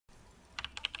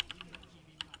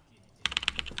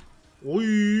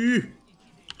Oy.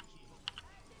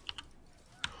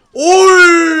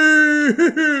 Oy!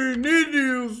 Ne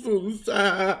diyorsun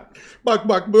sen? Bak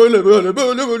bak böyle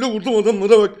vurdum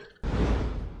adamlara bak.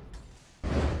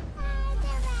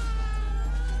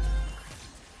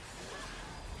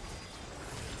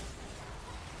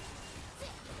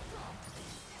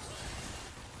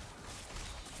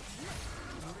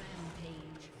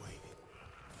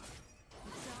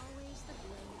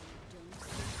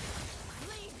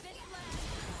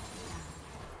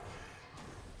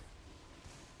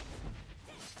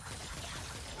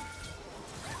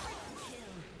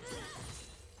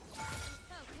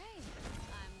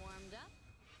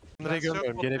 Sandra'yı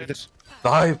görmüyorum, gelebilir.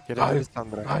 Dive, Gelebilir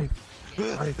Sandra. dive.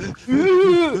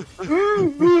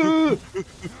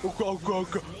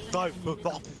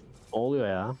 Ne oluyor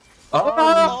ya? Aa!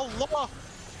 Allah!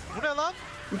 Bu ne lan?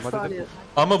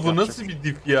 Ama bu nasıl bir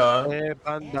dip ya?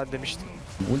 Ben demiştim.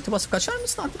 Ulti basıp kaçar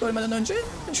mısın artık ölmeden önce?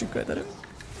 Teşekkür ederim.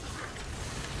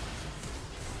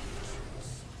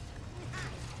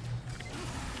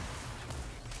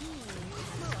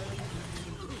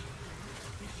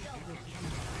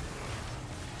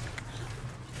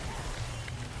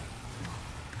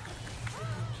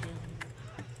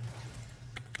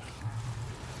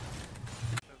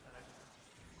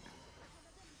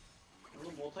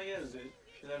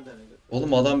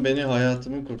 Oğlum adam beni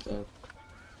hayatımı kurtardı.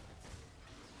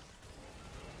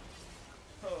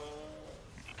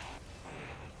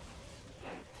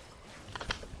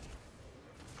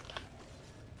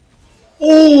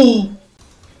 Oo!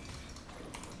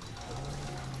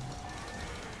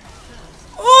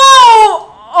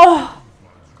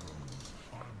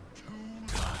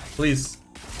 Please.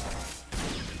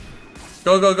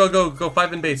 Go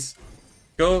 5 in base.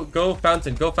 Go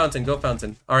fountain, go fountain, go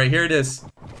fountain. Alright, here it is.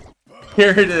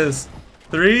 Here it is.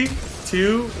 3,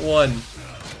 2, 1.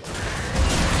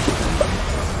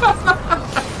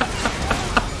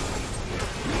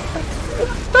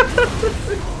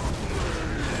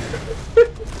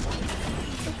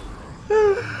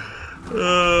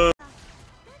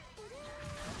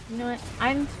 You know what?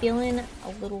 I'm feeling a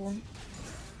little.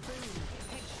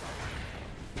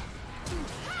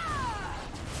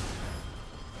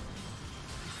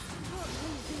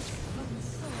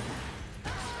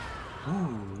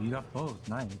 Ooh, you got both.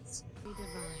 Nice.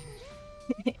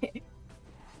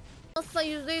 Nasılsa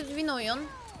 %100 win oyun.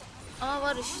 Ama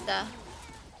var işte.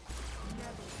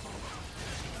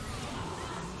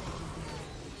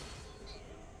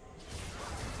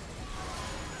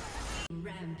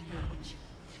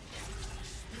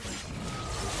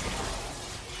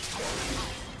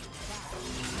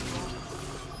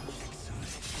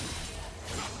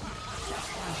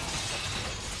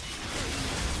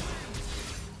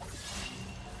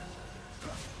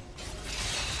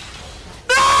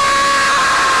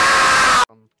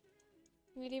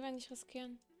 Wir lieber nicht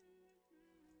riskieren.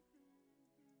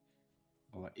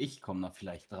 Aber ich komme da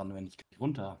vielleicht dran, wenn ich gleich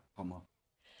runterkomme.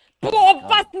 Boah,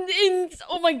 Button ins!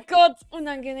 Oh mein Gott,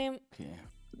 unangenehm. Okay.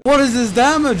 What is this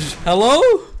damage? Hello?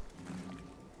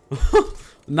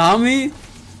 Nami?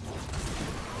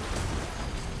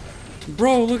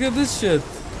 Bro, look at this shit.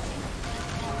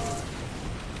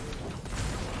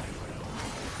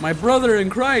 My brother in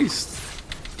Christ.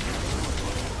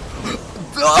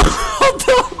 What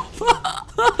the fuck?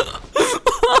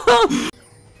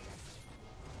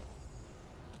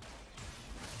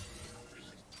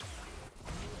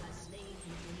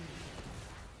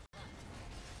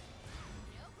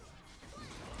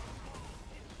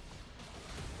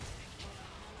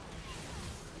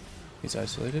 He's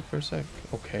isolated for a sec.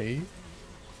 Okay.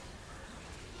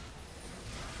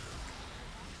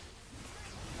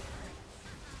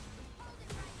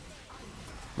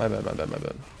 My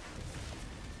bad.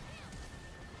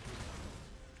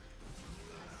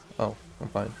 Oh, I'm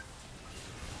fine.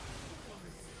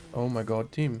 Oh my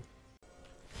god, team.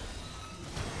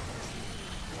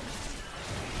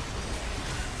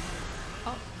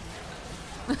 Oh.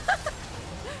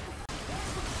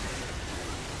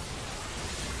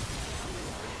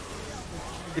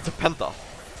 It's a penta.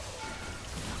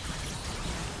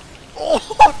 Oh,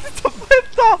 it's a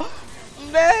penta!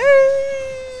 No!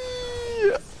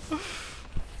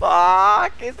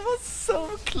 Fuck, it was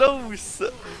so close.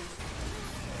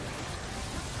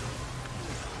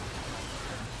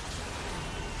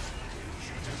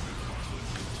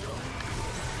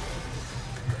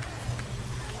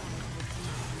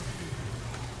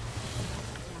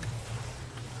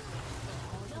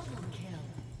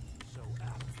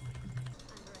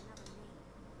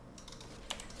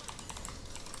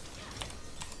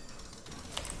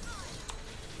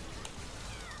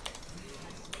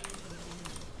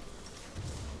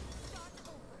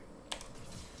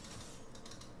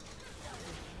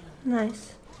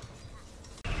 Nice.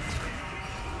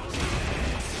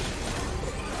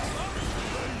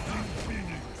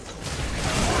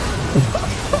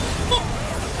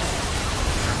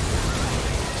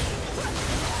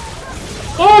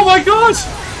 Oh my gosh!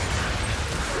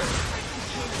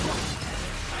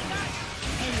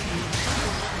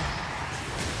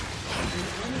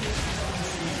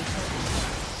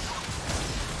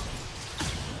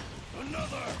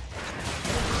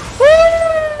 Woo!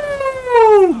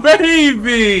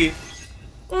 Baby!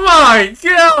 My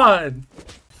god!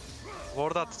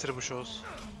 Ward attı Thebausffs.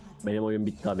 Benim oyun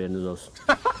bitti, haberiniz olsun.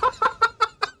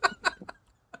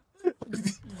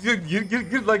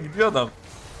 Gir lan, gidiyor adam.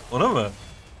 Ona mı?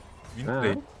 Win Ha.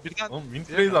 trade. Birden Oğlum win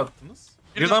trade attınız.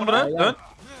 Birden bırak Aynen. dön.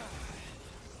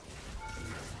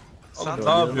 Sen Oğlum ne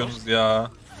yapıyorsunuz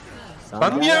ya?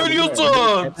 Sen niye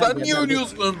ölüyorsun? Sen niye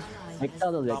ölüyorsun? Bekle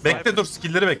alacak. Bekle dur,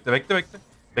 skill'leri bekle.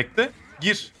 Bekle.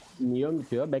 Gir. Minyon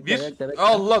bitiyor. Bekle Bir. bekle.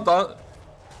 Allah daha.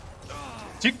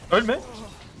 Çık, ölme.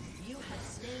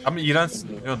 Ama iğrençsin,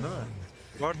 biliyorsun değil mi?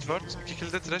 Word 2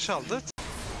 kill'de trash aldı.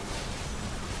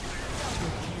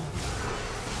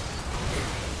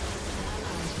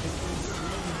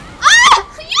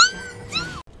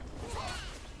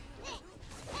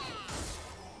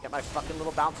 Get my fucking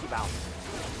little bouncy bounce.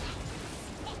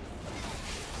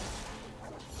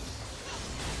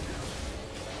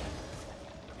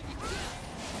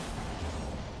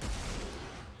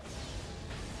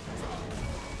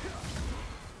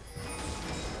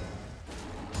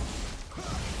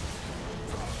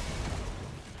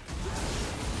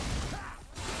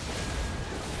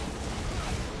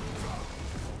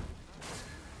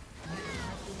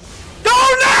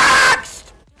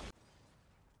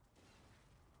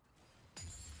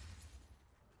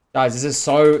 Guys,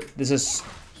 this is...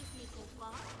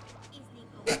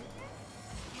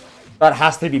 That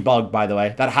has to be bugged, by the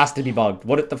way. That has to be bugged.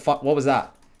 What the fuck? What was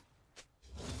that?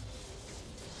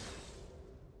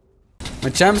 My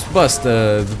champ's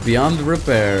busted. Beyond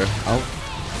repair. Oh.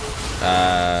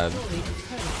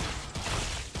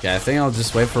 Yeah, I think I'll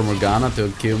just wait for Morgana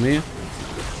to kill me.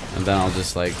 And then I'll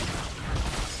just like...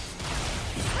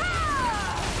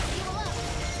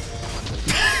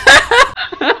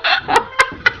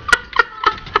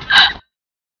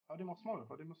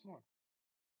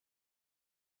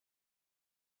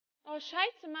 Oh,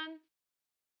 scheiße, Mann.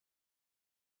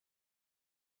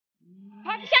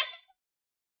 Fuck, ich hab...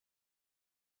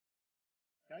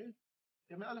 Geil.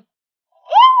 Gemi alle.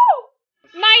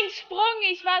 Mein Sprung,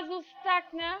 ich war so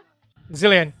stuck, ne?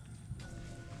 Zillion.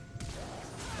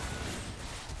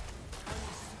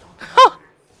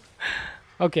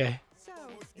 Okay.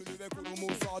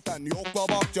 Zaten yokla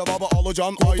bak, cevabı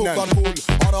alacaksın aynen.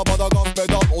 Full arabada gaz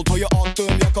pedal, oltayı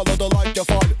attım yakaladı like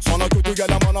kefal. Sana kötü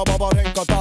gelen ana baba renk atar.